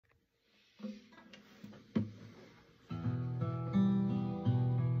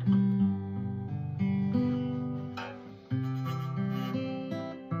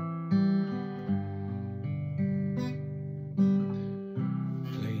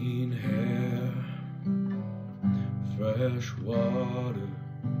fresh water,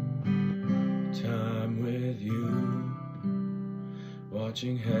 time with you,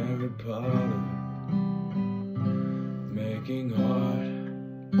 watching Harry Potter, making art,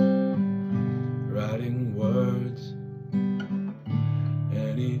 writing words,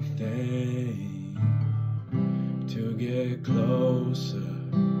 anything to get closer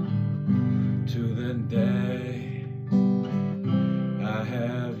to the day I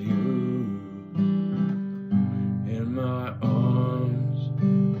have you in my arms,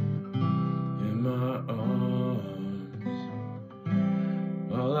 in my arms.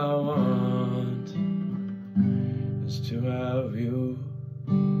 All I want is to have you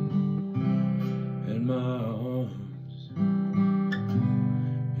in my arms,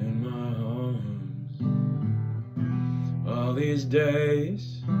 in my arms. All these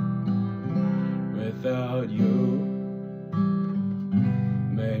days without you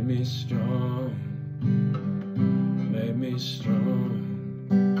made me strong, made me strong.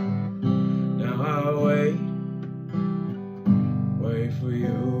 Now I wait for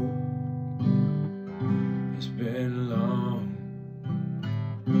you. It's been long,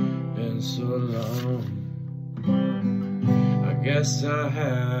 been so long. I guess I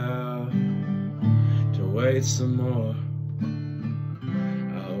have to wait some more.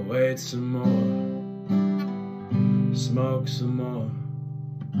 I'll wait some more, smoke some more.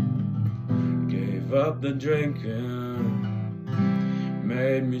 Gave up the drinking,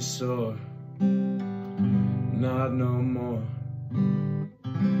 made me sore. Not no more,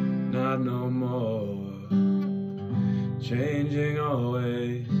 not no more. Changing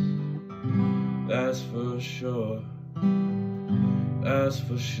always, that's for sure. That's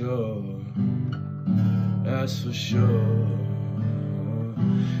for sure, that's for sure.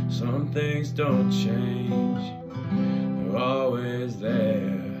 Some things don't change, they're always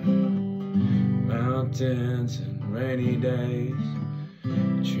there. Mountains and rainy days,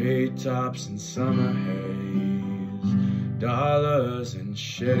 treetops and summer haze, dollars and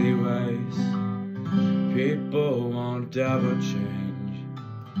shitty ways. People won't ever change.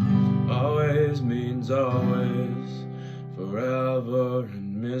 Always means always, forever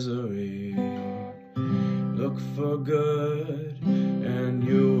in misery. Look for good and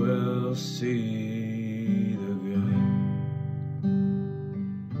you will see the good.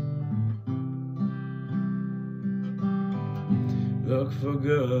 Look for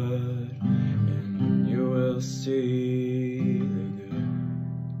good and you will see the good.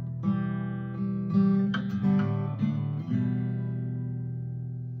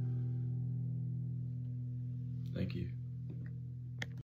 Thank you.